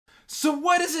So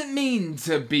what does it mean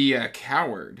to be a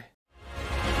coward?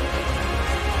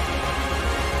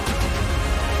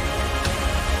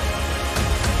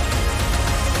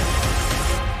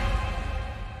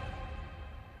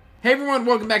 Hey everyone,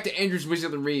 welcome back to Andrew's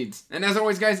Wizard Reads. And as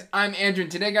always guys, I'm Andrew,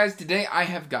 and today I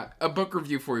have got a book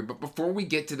review for you. But before we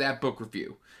get to that book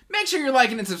review, make sure you're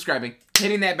liking and subscribing,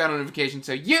 hitting that bell notification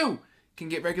so you can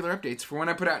get regular updates for when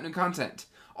I put out new content.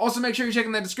 Also make sure you're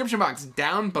checking the description box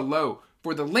down below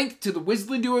for the link to the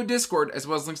Wizardly Duo Discord, as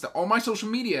well as links to all my social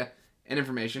media and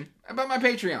information about my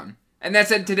Patreon. And that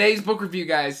said, today's book review,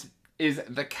 guys, is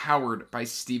The Coward by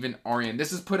Stephen Aryan.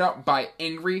 This is put out by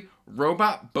Angry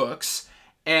Robot Books.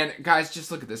 And guys, just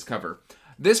look at this cover.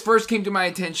 This first came to my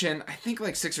attention, I think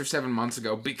like 6 or 7 months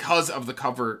ago because of the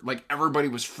cover. Like, everybody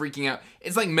was freaking out.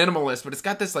 It's like minimalist, but it's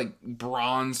got this like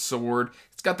bronze sword.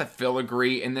 It's got the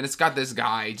filigree, and then it's got this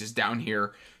guy just down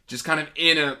here, just kind of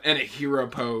in a hero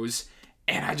pose.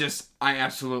 And I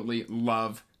absolutely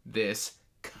love this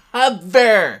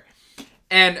cover.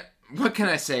 And what can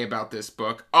I say about this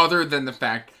book other than the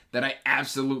fact that I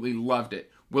absolutely loved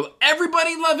it? Will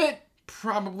everybody love it?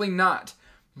 Probably not.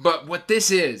 But what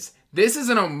this is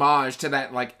an homage to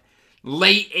that like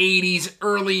late 80s,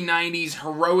 early 90s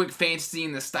heroic fantasy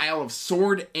in the style of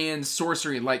sword and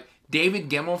sorcery. Like, David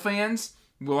Gemmell fans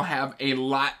will have a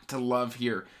lot to love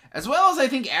here, as well as I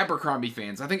think Abercrombie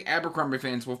fans. I think Abercrombie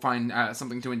fans will find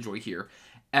something to enjoy here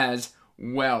as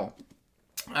well.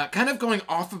 Kind of going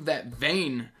off of that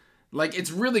vein, like,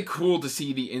 it's really cool to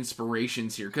see the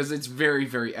inspirations here because it's very,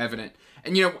 very evident.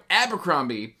 And you know,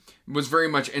 Abercrombie was very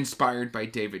much inspired by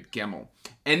David Gemmell.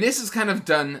 And this has kind of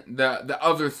done the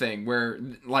other thing where,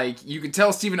 like, you can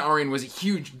tell Stephen Aryan was a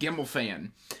huge Gemmell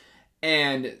fan.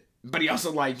 But he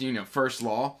also liked, you know, First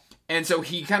Law. And so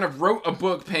he kind of wrote a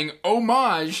book paying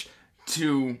homage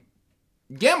to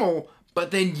Gemmell,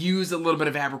 but then used a little bit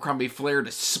of Abercrombie flair to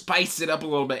spice it up a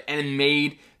little bit and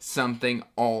made something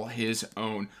all his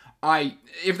own.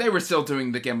 If they were still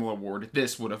doing the Gemmell Award,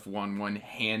 this would have won one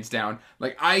hands down.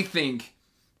 Like, I think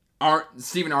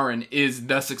Stephen Aryan is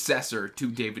the successor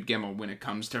to David Gemmell when it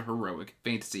comes to heroic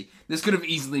fantasy. This could have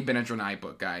easily been a Drenai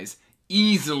book, guys.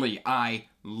 Easily. I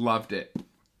loved it.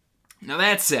 Now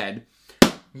that said,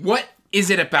 what is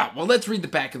it about? Well, let's read the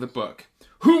back of the book.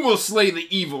 Who will slay the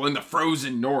evil in the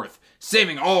frozen north,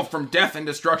 saving all from death and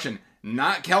destruction?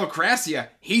 Not Calcrasia.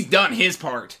 He's done his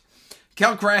part.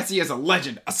 Calcrasia is a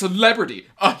legend, a celebrity,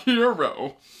 a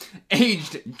hero.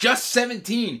 Aged just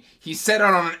 17, he set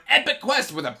out on an epic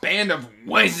quest with a band of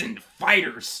wizened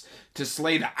fighters to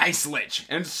slay the Ice Lich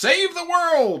and save the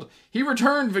world. He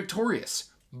returned victorious,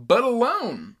 but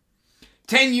alone.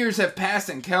 10 years have passed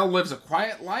and Kel lives a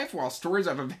quiet life while stories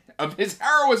of his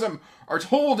heroism are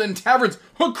told in taverns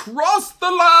across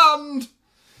the land.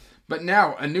 But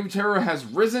now, a new terror has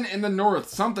risen in the north.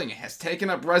 Something has taken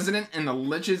up residence in the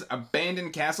Lich's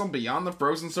abandoned castle beyond the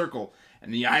frozen circle,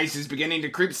 and the ice is beginning to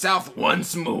creep south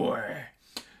once more.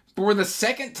 For the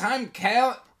second time,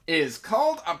 Cal is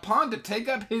called upon to take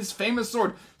up his famous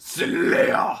sword,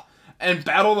 Slayer, and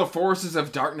battle the forces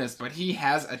of darkness, but he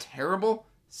has a terrible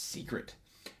secret.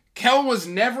 Kel was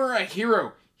never a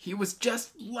hero. He was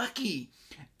just lucky.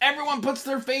 Everyone puts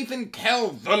their faith in Kel,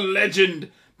 the legend,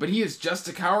 but he is just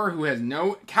a coward who has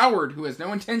no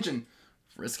intention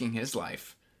of risking his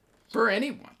life for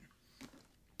anyone.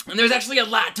 And there's actually a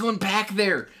lot to unpack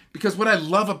there, because what I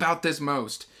love about this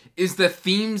most is the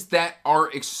themes that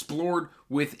are explored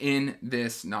within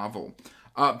this novel.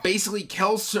 Basically,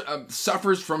 Kel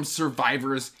suffers from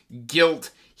survivor's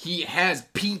guilt. He has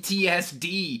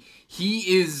PTSD.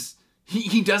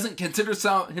 He doesn't consider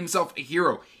himself a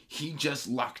hero. He just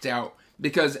lucked out.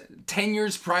 Because 10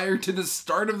 years prior to the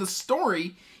start of the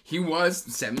story, he was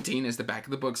 17, as the back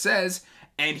of the book says,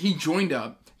 and he joined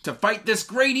up to fight this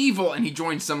great evil, and he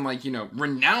joined some, like, you know,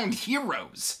 renowned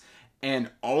heroes. And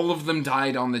all of them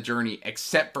died on the journey,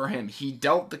 except for him. He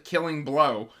dealt the killing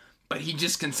blow, but he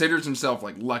just considers himself,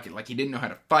 like, lucky. Like, he didn't know how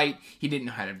to fight, he didn't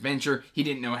know how to adventure, he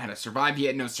didn't know how to survive, he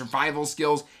had no survival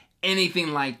skills,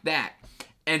 anything like that.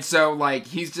 And so, like,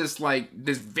 he's just, like,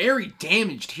 this very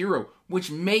damaged hero,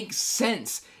 which makes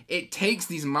sense. It takes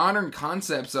these modern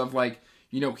concepts of, like,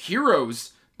 you know,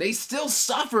 heroes, they still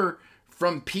suffer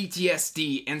from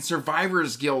PTSD and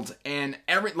survivor's guilt and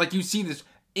like, you see this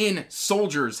in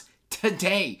soldiers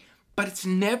today, but it's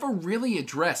never really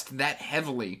addressed that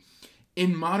heavily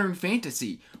in modern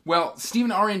fantasy. Well,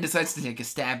 Stephen Aryan decides to take a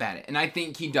stab at it, and I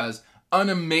think he does an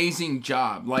amazing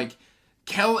job. Like,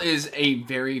 Kel is a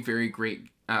very, very great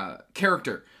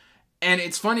character. And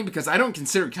it's funny because I don't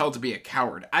consider Kel to be a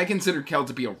coward. I consider Kel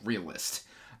to be a realist.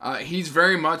 He's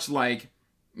very much like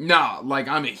nah, like,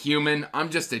 I'm a human. I'm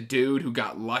just a dude who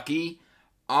got lucky.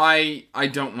 I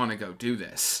don't want to go do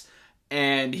this.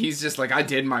 And he's just like, I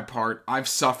did my part. I've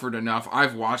suffered enough.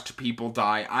 I've watched people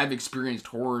die. I've experienced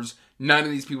horrors none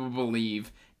of these people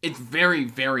believe. It's very,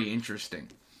 very interesting.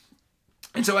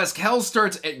 And so as Kel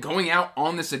starts going out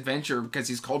on this adventure, because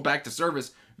he's called back to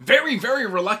service, very, very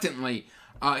reluctantly,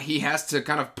 he has to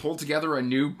kind of pull together a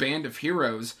new band of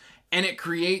heroes, and it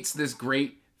creates this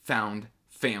great found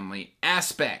family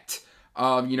aspect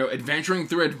of, you know, adventuring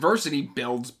through adversity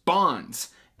builds bonds,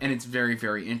 and it's very,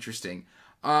 very interesting.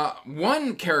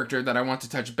 One character that I want to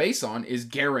touch base on is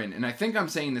Garen, and I think I'm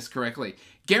saying this correctly.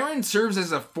 Garen serves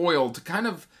as a foil to kind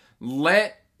of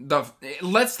lets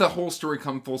the whole story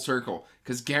come full circle,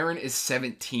 because Garen is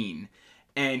 17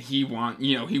 and he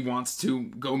wants to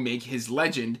go make his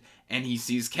legend, and he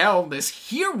sees Kel, this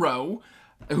hero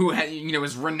who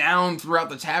is renowned throughout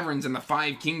the taverns in the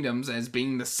Five Kingdoms as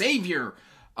being the savior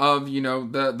of, you know,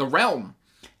 the realm.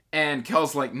 And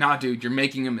Kel's like, nah, dude, you're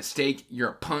making a mistake.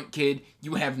 You're a punk kid.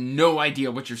 You have no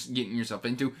idea what you're getting yourself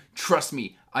into. Trust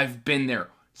me, I've been there.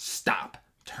 Stop.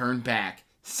 Turn back.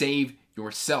 Save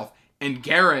yourself. And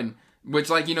Garen, which,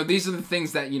 like, you know, these are the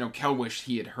things that, you know, Kel wished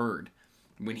he had heard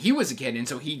when he was a kid. And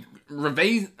so he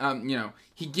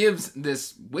he gives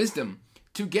this wisdom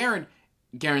to Garen.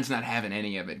 Garen's not having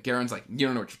any of it. Garen's like, you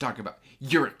don't know what you're talking about.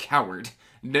 You're a coward.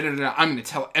 No. I'm going to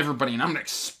tell everybody, and I'm going to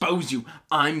expose you.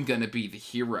 I'm going to be the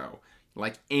hero,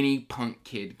 like any punk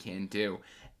kid can do.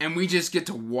 And we just get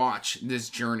to watch this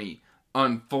journey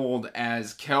unfold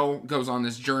as Kel goes on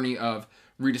this journey of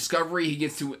rediscovery. He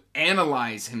gets to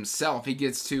analyze himself. He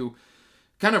gets to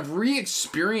kind of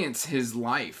re-experience his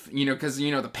life, you know, because,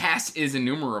 you know, the past is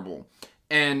innumerable.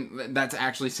 And that's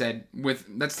actually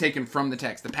that's taken from the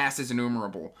text. The past is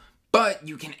innumerable. But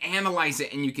you can analyze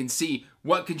it and you can see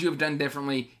what could you have done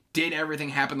differently? Did everything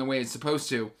happen the way it's supposed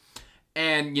to?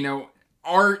 And, you know,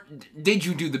 did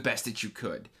you do the best that you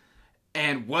could?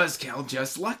 And was Kel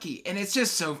just lucky? And it's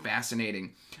just so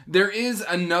fascinating. There is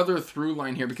another through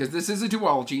line here, because this is a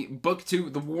duology. Book 2,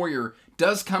 The Warrior,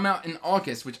 does come out in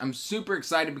August, which I'm super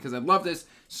excited because I love this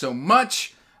so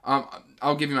much.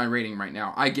 I'll give you my rating right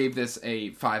now. I gave this a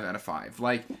 5 out of 5.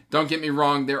 Like, don't get me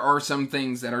wrong, there are some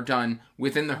things that are done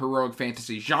within the heroic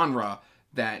fantasy genre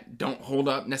that don't hold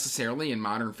up necessarily in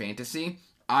modern fantasy.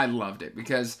 I loved it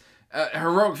because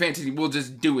heroic fantasy will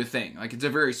just do a thing. Like, it's a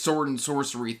very sword and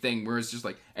sorcery thing where it's just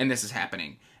like, and this is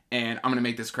happening, and I'm going to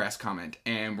make this crass comment,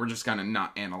 and we're just going to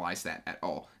not analyze that at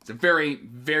all. It's a very,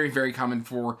 very, very common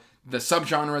for the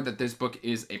subgenre that this book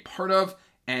is a part of,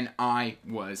 and I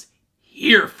was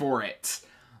here for it.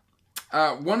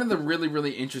 One of the really,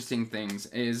 really interesting things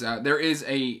is there is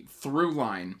a through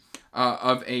line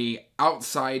of a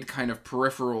outside kind of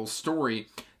peripheral story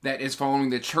that is following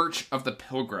the Church of the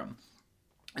Pilgrim.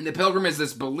 And the Pilgrim is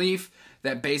this belief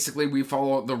that basically we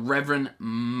follow the Reverend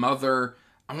Mother,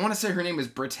 I want to say her name is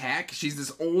Brittac. She's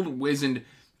this old, wizened,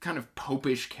 kind of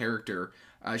popish character.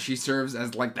 She serves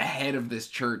as like the head of this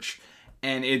church.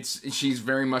 And she's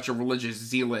very much a religious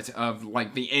zealot of,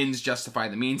 like, the ends justify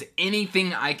the means.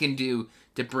 Anything I can do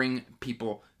to bring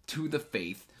people to the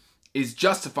faith is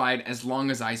justified as long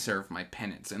as I serve my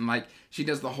penance. And, like, she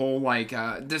does the whole, like,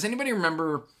 does anybody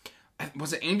remember,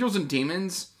 was it Angels and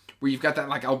Demons? Where you've got that,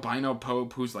 like, albino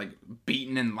pope who's, like,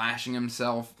 beating and lashing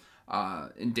himself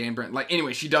in Dan Brent. Like,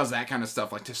 anyway, she does that kind of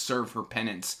stuff, like, to serve her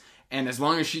penance. And as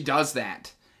long as she does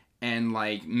that and,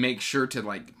 like, make sure to,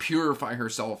 like, purify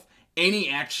herself, any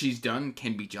act she's done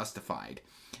can be justified.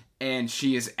 And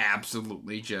she is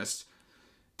absolutely just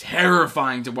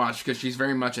terrifying to watch because she's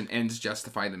very much an ends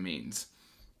justify the means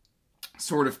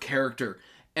sort of character.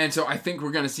 And so I think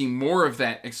we're going to see more of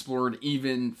that explored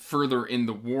even further in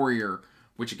The Warrior,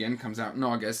 which again comes out in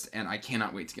August, and I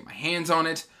cannot wait to get my hands on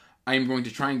it. I am going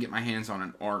to try and get my hands on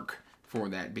an arc for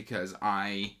that because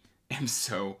I am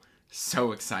so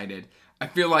excited. I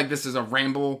feel like this is a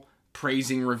ramble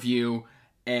praising review,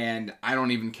 and I don't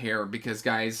even care because,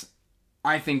 guys,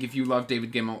 I think if you love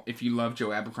David Gemmell, if you love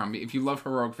Joe Abercrombie, if you love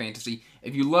heroic fantasy,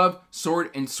 if you love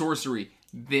sword and sorcery,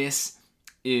 this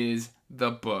is the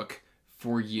book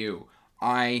for you.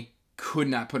 I could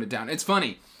not put it down. It's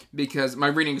funny because my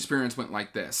reading experience went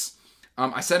like this.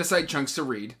 I set aside chunks to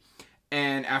read,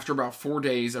 and after about 4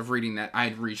 days of reading that, I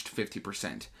had reached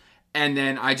 50%. And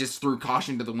then I just threw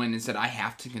caution to the wind and said, I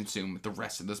have to consume the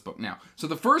rest of this book now. So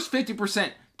the first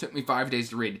 50% took me 5 days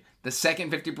to read. The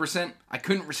second 50%, I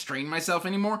couldn't restrain myself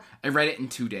anymore. I read it in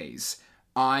 2 days.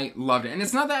 I loved it. And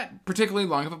it's not that particularly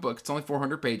long of a book. It's only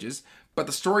 400 pages. But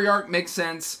the story arc makes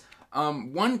sense.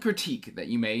 One critique that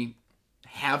you may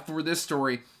have for this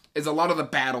story is a lot of the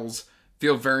battles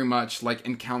feel very much like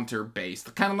encounter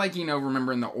based. Kind of like, you know,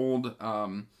 remember in the old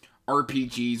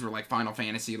RPGs or like Final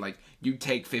Fantasy, like you'd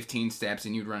take 15 steps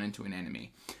and you'd run into an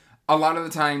enemy. A lot of the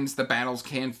times the battles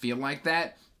can feel like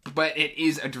that, but it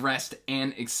is addressed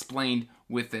and explained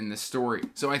within the story.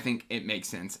 So I think it makes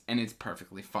sense and it's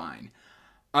perfectly fine.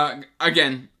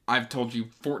 Again, I've told you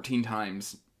 14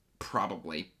 times,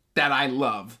 probably, that I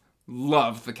love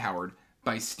The Coward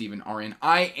by Stephen Aryan.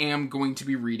 I am going to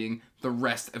be reading the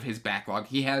rest of his backlog.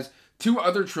 He has 2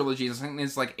 other trilogies. I think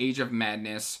it's like Age of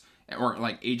Madness or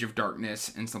like Age of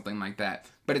Darkness and something like that.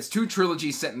 But it's 2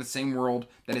 trilogies set in the same world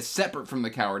that is separate from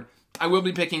The Coward. I will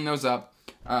be picking those up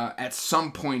at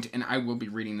some point, and I will be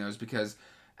reading those because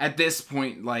at this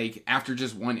point, like, after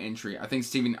just 1 entry, I think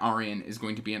Stephen Aryan is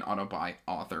going to be an auto-buy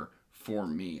author for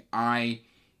me. I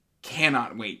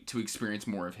cannot wait to experience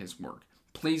more of his work.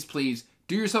 Please, please,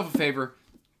 do yourself a favor,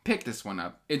 pick this one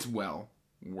up. It's well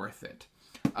worth it.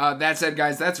 That said,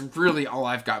 guys, that's really all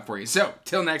I've got for you. So,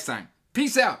 till next time,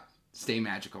 peace out, stay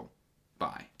magical,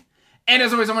 bye. And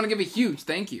as always, I want to give a huge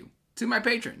thank you to my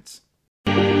patrons.